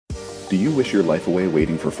Do you wish your life away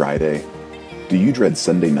waiting for Friday? Do you dread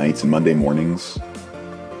Sunday nights and Monday mornings?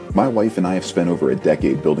 My wife and I have spent over a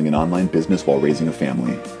decade building an online business while raising a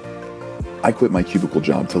family. I quit my cubicle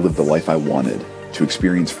job to live the life I wanted, to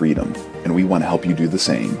experience freedom, and we want to help you do the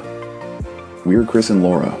same. We're Chris and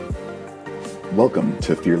Laura. Welcome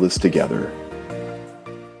to Fearless Together.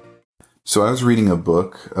 So I was reading a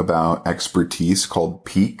book about expertise called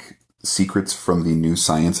Peak: Secrets from the New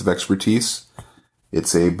Science of Expertise.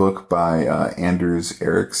 It's a book by Anders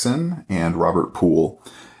Ericsson and Robert Poole.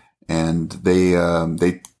 And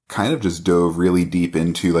they kind of just dove really deep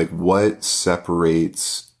into like what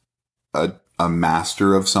separates a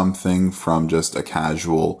master of something from just a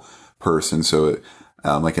casual person. So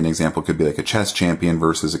like an example could be like a chess champion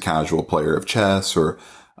versus a casual player of chess, or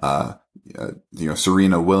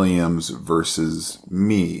Serena Williams versus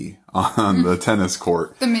me on the tennis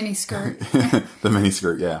court. The mini skirt. The mini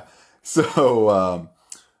skirt, yeah. So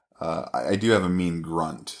I do have a mean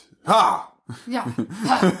grunt. Ha! Yeah.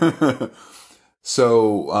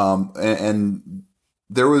 So and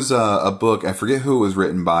there was a book, I forget who it was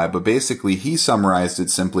written by, but basically he summarized it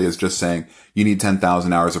simply as just saying you need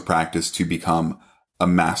 10,000 hours of practice to become a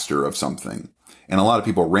master of something. And a lot of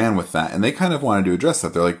people ran with that, and they kind of wanted to address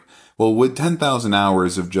that. They're like, well, would 10,000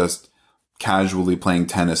 hours of just casually playing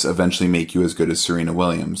tennis eventually make you as good as Serena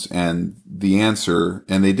Williams? And the answer,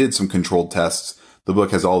 and they did some controlled tests. The book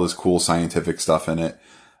has all this cool scientific stuff in it.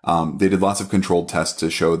 They did lots of controlled tests to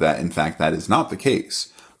show that, in fact, that is not the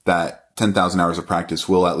case, that 10,000 hours of practice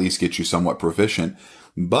will at least get you somewhat proficient.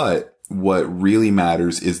 But what really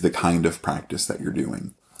matters is the kind of practice that you're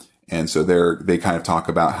doing. And so they kind of talk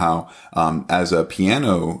about how, as a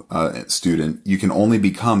piano student, you can only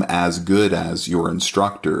become as good as your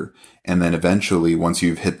instructor. And then eventually, once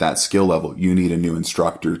you've hit that skill level, you need a new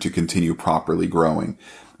instructor to continue properly growing.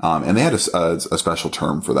 And they had a special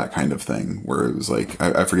term for that kind of thing, where it was like,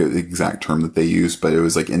 I forget the exact term that they used, but it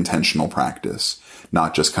was like intentional practice,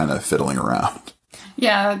 not just kind of fiddling around.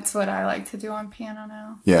 Yeah, that's what I like to do on piano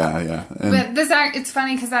now. Yeah. But it's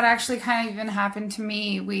funny because that actually kind of even happened to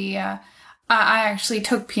me. I actually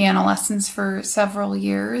took piano lessons for several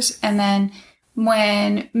years. And then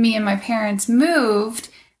when me and my parents moved,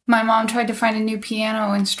 my mom tried to find a new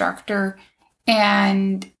piano instructor,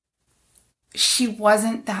 and she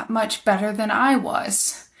wasn't that much better than I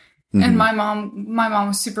was. Mm-hmm. And my mom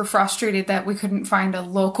was super frustrated that we couldn't find a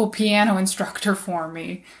local piano instructor for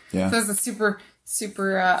me. Yeah. So it was a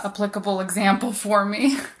super applicable example for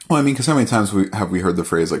me. Well, I mean, because how many times have we heard the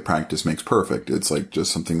phrase like practice makes perfect? It's like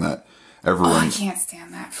just something that everyone... I can't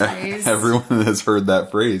stand that phrase. Everyone has heard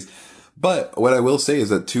that phrase. But what I will say is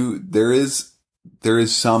that there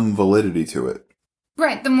is some validity to it.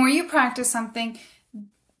 Right. The more you practice something,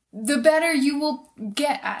 the better you will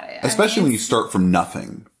get at it. Especially when you start from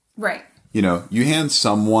nothing. Right. You know, you hand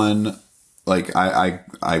someone, like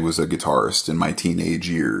I was a guitarist in my teenage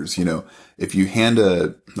years. You know, if you hand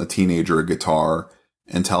a teenager a guitar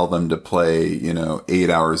and tell them to play, 8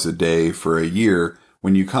 hours a day for a year,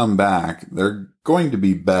 when you come back, they're going to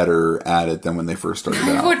be better at it than when they first started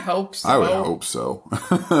out. I would hope so. I would hope so.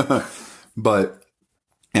 But,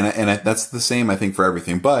 and that's the same, I think, for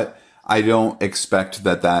everything. But I don't expect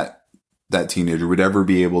that teenager would ever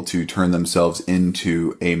be able to turn themselves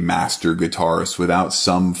into a master guitarist without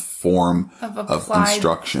some form of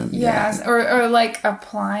instruction. Yes, yeah. Or like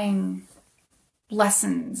applying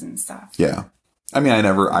lessons and stuff. Yeah. I mean,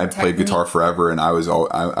 I played guitar forever, and I was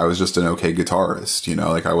just an okay guitarist,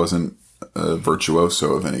 like I wasn't a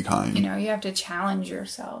virtuoso of any kind. You have to challenge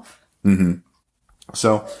yourself. Mm-hmm.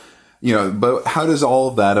 So, but how does all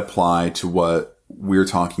of that apply to what we're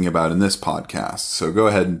talking about in this podcast? So go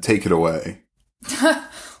ahead and take it away.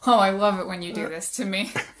 Oh, I love it when you do this to me.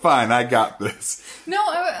 Fine, I got this. No.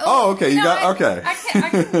 Okay. Okay.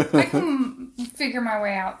 I can figure my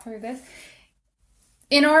way out through this.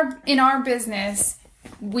 In our business,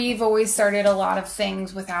 we've always started a lot of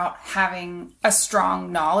things without having a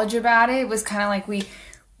strong knowledge about it. It was kind of like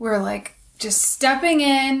we're like just stepping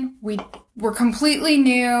in. We're completely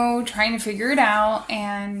new, trying to figure it out.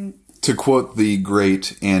 And to quote the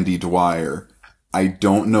great Andy Dwyer, I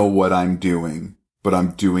don't know what I'm doing, but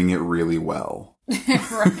I'm doing it really well.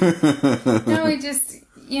 Right. No, we just,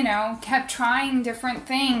 kept trying different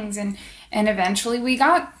things, and eventually we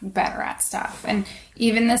got better at stuff. And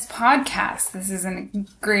even this podcast, this is a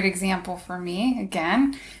great example for me,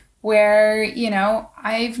 again, where,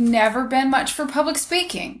 I've never been much for public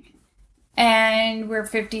speaking. And we're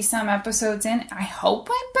 50 some episodes in. I hope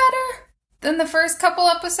I'm better than the first couple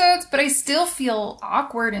episodes, but I still feel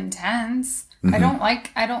awkward and tense. Mm-hmm.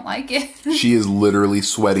 I don't like it. She is literally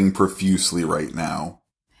sweating profusely right now.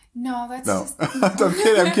 No, that's No. just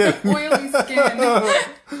I'm kidding. oily skin.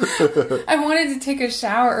 I wanted to take a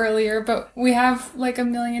shower earlier, but we have like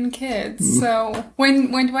 1 million kids. So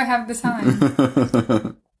when do I have the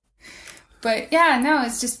time? But yeah, no,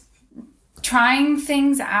 it's just trying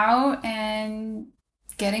things out and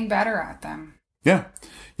getting better at them. Yeah.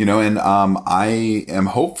 And I am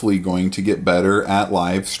hopefully going to get better at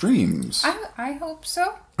live streams. I hope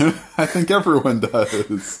so. I think everyone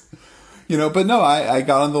does. But no, I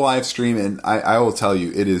got on the live stream, and I will tell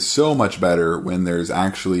you, it is so much better when there's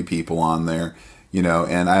actually people on there,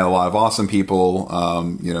 and I had a lot of awesome people,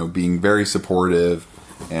 being very supportive,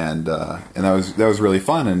 and that was really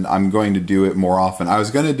fun, and I'm going to do it more often. I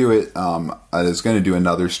was going to do it, I was going to do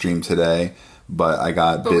another stream today, but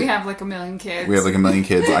we have like 1 million kids. We have like 1 million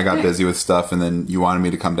kids. I got busy with stuff, and then you wanted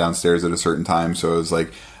me to come downstairs at a certain time, so it was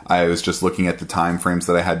like, I was just looking at the time frames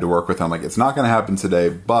that I had to work with. I'm like, it's not going to happen today,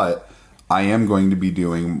 but I am going to be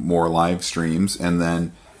doing more live streams, and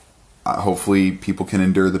then hopefully people can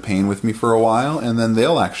endure the pain with me for a while, and then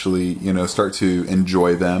they'll actually, start to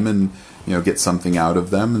enjoy them and, get something out of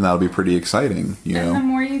them, and that'll be pretty exciting. And the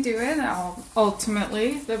more you do it,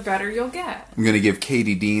 ultimately, the better you'll get. I'm going to give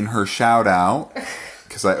Katie Dean her shout out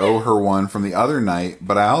because I owe her one from the other night,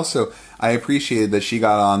 but I appreciated that she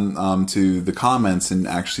got on to the comments and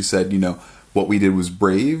actually said, what we did was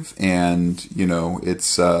brave, and,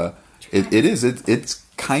 it's it's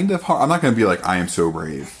kind of hard. I'm not going to be like, I am so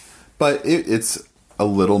brave, but it's a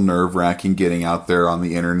little nerve-wracking getting out there on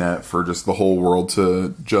the internet for just the whole world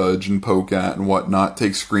to judge and poke at and whatnot,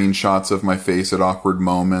 take screenshots of my face at awkward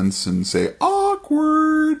moments and say,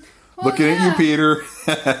 awkward, looking at you, Peter.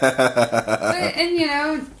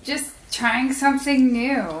 And, just trying something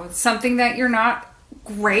new, something that you're not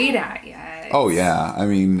great at yet. Oh, yeah. I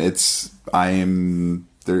mean, this happens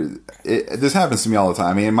to me all the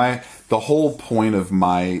time. I mean, the whole point of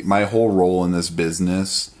my whole role in this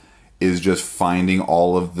business is just finding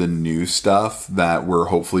all of the new stuff that we're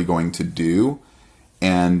hopefully going to do.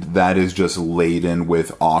 And that is just laden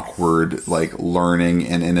with awkward, like, learning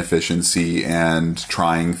and inefficiency and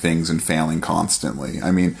trying things and failing constantly. I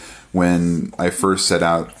mean, when I first set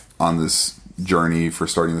out on this journey for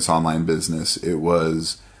starting this online business,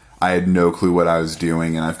 I had no clue what I was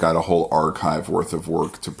doing, and I've got a whole archive worth of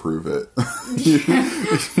work to prove it.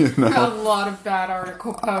 A lot of bad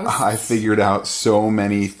article posts. I figured out so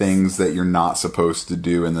many things that you're not supposed to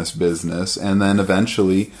do in this business, and then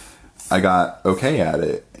eventually I got okay at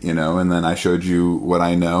it, and then I showed you what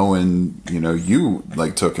I know, and, you,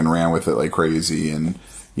 like, took and ran with it like crazy, and,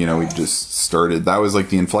 we just started. That was, like,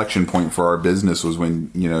 the inflection point for our business was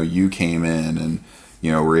when, you came in and,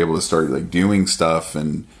 were able to start, like, doing stuff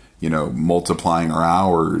and, multiplying our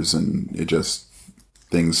hours, and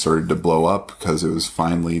things started to blow up because it was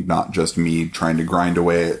finally not just me trying to grind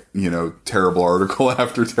away at, terrible article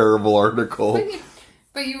after terrible article.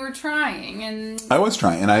 But you were trying, and I was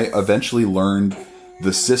trying, and I eventually learned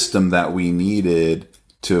the system that we needed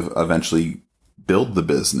to eventually build the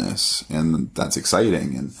business, and that's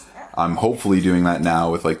exciting. And I'm hopefully doing that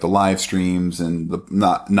now with, like, the live streams and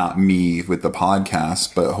not me with the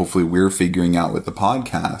podcasts, but hopefully we're figuring out with the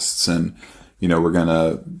podcasts, and, we're going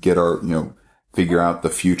to get our, figure out the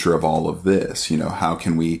future of all of this. How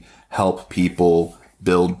can we help people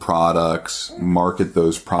build products, market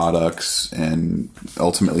those products, and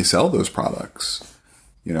ultimately sell those products,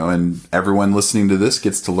 and everyone listening to this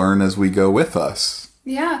gets to learn as we go with us.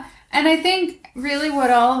 Yeah. And I think really what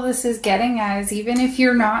all of this is getting at is, even if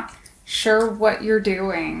you're not sure what you're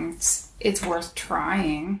doing, it's worth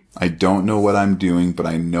trying. I don't know what I'm doing, but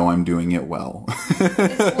I know I'm doing it well.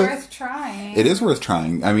 It's worth trying. It is worth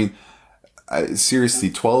trying. I mean, seriously,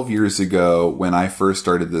 12 years ago when I first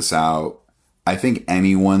started this out, I think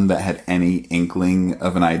anyone that had any inkling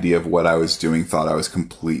of an idea of what I was doing thought I was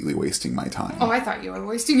completely wasting my time. Oh, I thought you were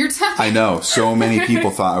wasting your time. I know. So many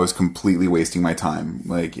people thought I was completely wasting my time.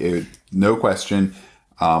 Like, no question.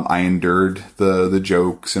 I endured the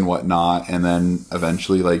jokes and whatnot. And then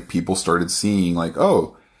eventually, like, people started seeing, like,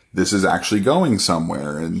 oh, this is actually going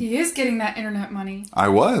somewhere. And he is getting that internet money.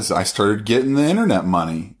 I started getting the internet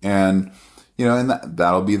money. And, and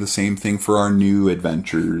that'll be the same thing for our new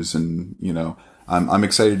adventures. And, I'm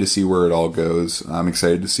excited to see where it all goes. I'm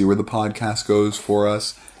excited to see where the podcast goes for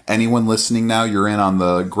us. Anyone listening now, you're in on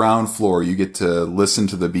the ground floor. You get to listen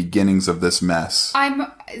to the beginnings of this mess.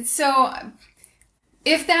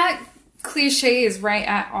 If that cliche is right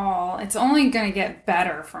at all, it's only going to get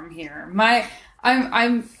better from here.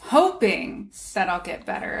 I'm hoping that I'll get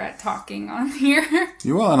better at talking on here.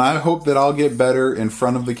 You will, and I hope that I'll get better in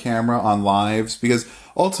front of the camera on lives, because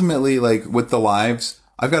ultimately, like, with the lives,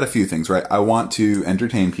 I've got a few things, right? I want to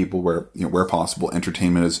entertain people where possible.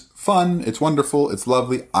 Entertainment is fun. It's wonderful. It's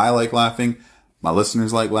lovely. I like laughing. My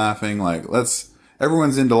listeners like laughing. Like,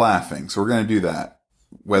 everyone's into laughing. So we're going to do that.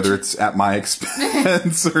 Whether it's at my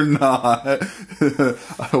expense or not,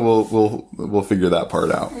 we'll figure that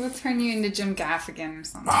part out. We'll turn you into Jim Gaffigan or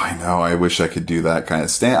something. Oh, I know. I wish I could do that kind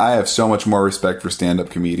of I have so much more respect for stand-up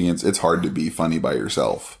comedians. It's hard to be funny by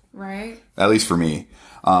yourself. Right. At least for me.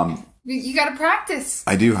 You got to practice.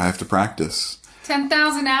 I do. I have to practice.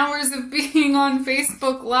 10,000 hours of being on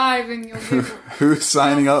Facebook Live and you'll be... Who's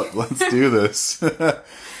signing up? Let's do this.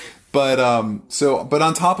 But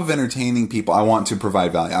on top of entertaining people, I want to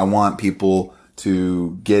provide value. I want people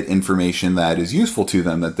to get information that is useful to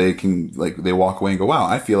them, that they can, like, they walk away and go, wow,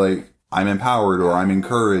 I feel like I'm empowered, or I'm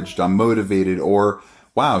encouraged, I'm motivated, or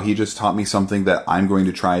wow, he just taught me something that I'm going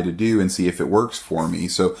to try to do and see if it works for me.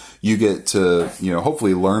 So you get to,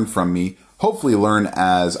 hopefully learn from me, hopefully learn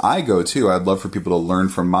as I go too. I'd love for people to learn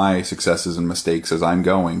from my successes and mistakes as I'm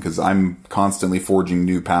going, because I'm constantly forging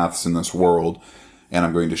new paths in this world. And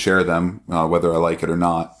I'm going to share them, whether I like it or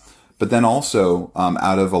not. But then also,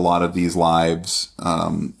 out of a lot of these lives,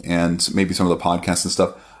 and maybe some of the podcasts and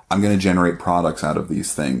stuff, I'm going to generate products out of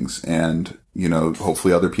these things. And,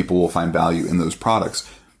 hopefully other people will find value in those products.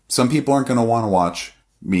 Some people aren't going to want to watch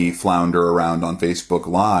me flounder around on Facebook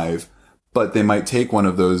Live, but they might take one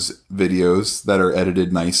of those videos that are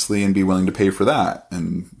edited nicely and be willing to pay for that.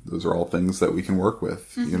 And those are all things that we can work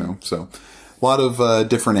with, so... A lot of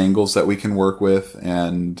different angles that we can work with,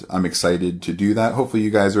 and I'm excited to do that. Hopefully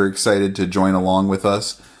you guys are excited to join along with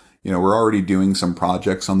us. We're already doing some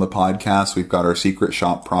projects on the podcast. We've got our secret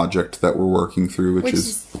shop project that we're working through, which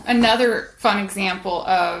is another fun example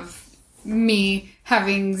of me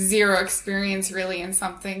having zero experience really in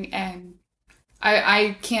something. And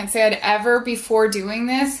I can't say I'd ever before doing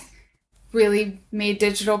this really made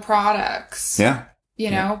digital products. Yeah.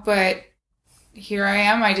 But here I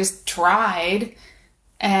am. I just tried,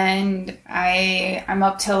 and I'm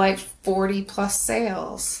up to like 40 plus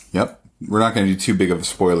sales. Yep. We're not going to do too big of a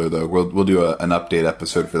spoiler though. We'll do an update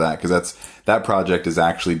episode for that, because that project is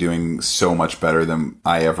actually doing so much better than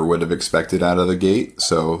I ever would have expected out of the gate.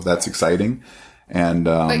 So that's exciting. And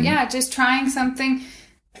but yeah, just trying something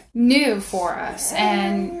new for us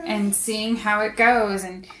and seeing how it goes,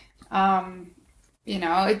 and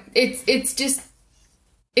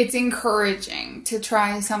it's encouraging to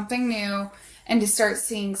try something new and to start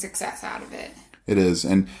seeing success out of it. It is.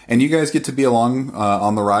 And you guys get to be along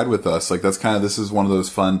on the ride with us. Like, this is one of those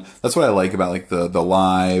fun, that's what I like about like the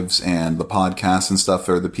lives and the podcasts and stuff,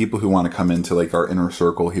 or the people who want to come into like our inner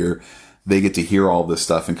circle here. They get to hear all this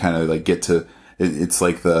stuff and kind of like it's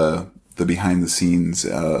like the behind the scenes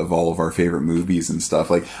of all of our favorite movies and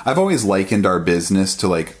stuff. Like, I've always likened our business to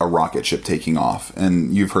like a rocket ship taking off.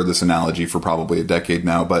 And you've heard this analogy for probably a decade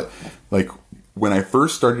now, but like when I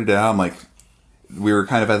first started out, I'm like, we were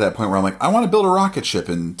kind of at that point where I'm like, I want to build a rocket ship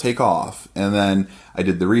and take off. And then I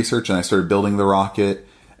did the research and I started building the rocket,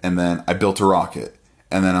 and then I built a rocket.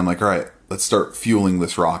 And then I'm like, all right, let's start fueling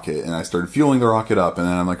this rocket. And I started fueling the rocket up, and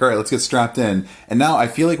then I'm like, all right, let's get strapped in. And now I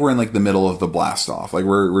feel like we're in like the middle of the blast off. Like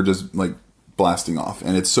we're just like blasting off.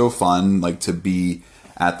 And it's so fun like to be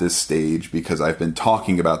at this stage, because I've been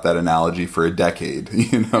talking about that analogy for a decade,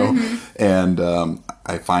 Mm-hmm. And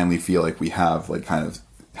I finally feel like we have like kind of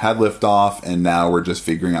had liftoff, and now we're just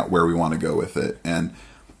figuring out where we want to go with it. And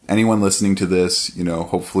anyone listening to this,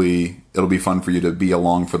 hopefully it'll be fun for you to be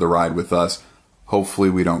along for the ride with us. Hopefully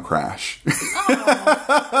we don't crash. I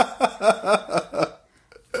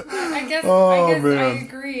guess I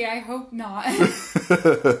agree. I hope not.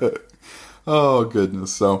 Oh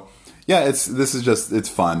goodness. So yeah, it's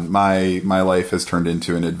fun. My life has turned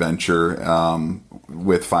into an adventure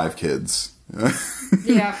with 5 kids.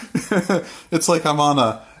 Yeah. It's like I'm on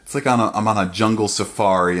a jungle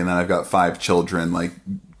safari, and then I've got 5 children like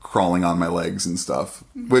crawling on my legs and stuff,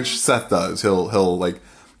 which Seth does. He'll like,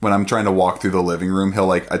 when I'm trying to walk through the living room, he'll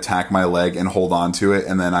like attack my leg and hold on to it,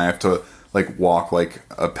 and then I have to like walk like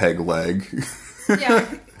a peg leg.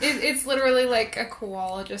 Yeah, it's literally like a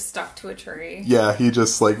koala just stuck to a tree. Yeah, he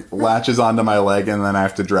just like latches onto my leg, and then I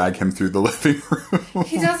have to drag him through the living room.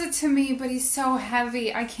 He does it to me, but he's so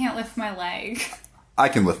heavy, I can't lift my leg. I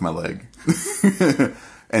can lift my leg.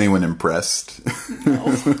 Anyone impressed? No.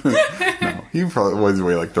 No, he probably weighs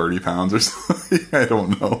like 30 pounds or something. I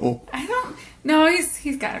don't know. No,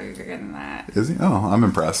 he's got to be bigger than that. Is he? Oh, I'm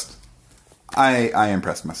impressed. I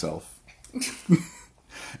impressed myself.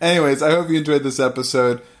 Anyways, I hope you enjoyed this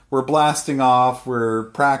episode. We're blasting off. We're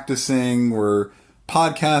practicing. We're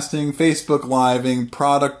podcasting, Facebook living,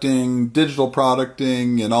 producting, digital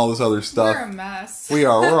producting, and all this other stuff. We're a mess. We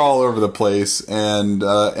are. We're all over the place. And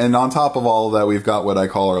on top of all of that, we've got what I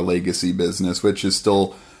call our legacy business, which is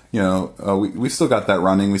still, we still got that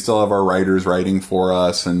running. We still have our writers writing for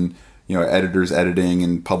us and, editors editing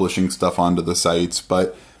and publishing stuff onto the sites.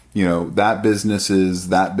 But, that business is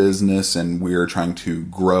that business, and we're trying to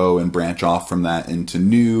grow and branch off from that into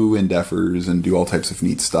new endeavors and do all types of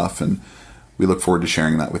neat stuff. And we look forward to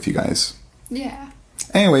sharing that with you guys. Yeah.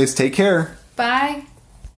 Anyways, take care. Bye.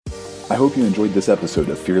 I hope you enjoyed this episode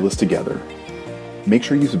of Fearless Together. Make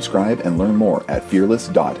sure you subscribe and learn more at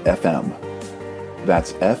fearless.fm.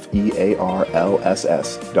 That's FEARLSS.fm.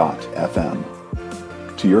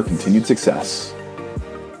 To your continued success.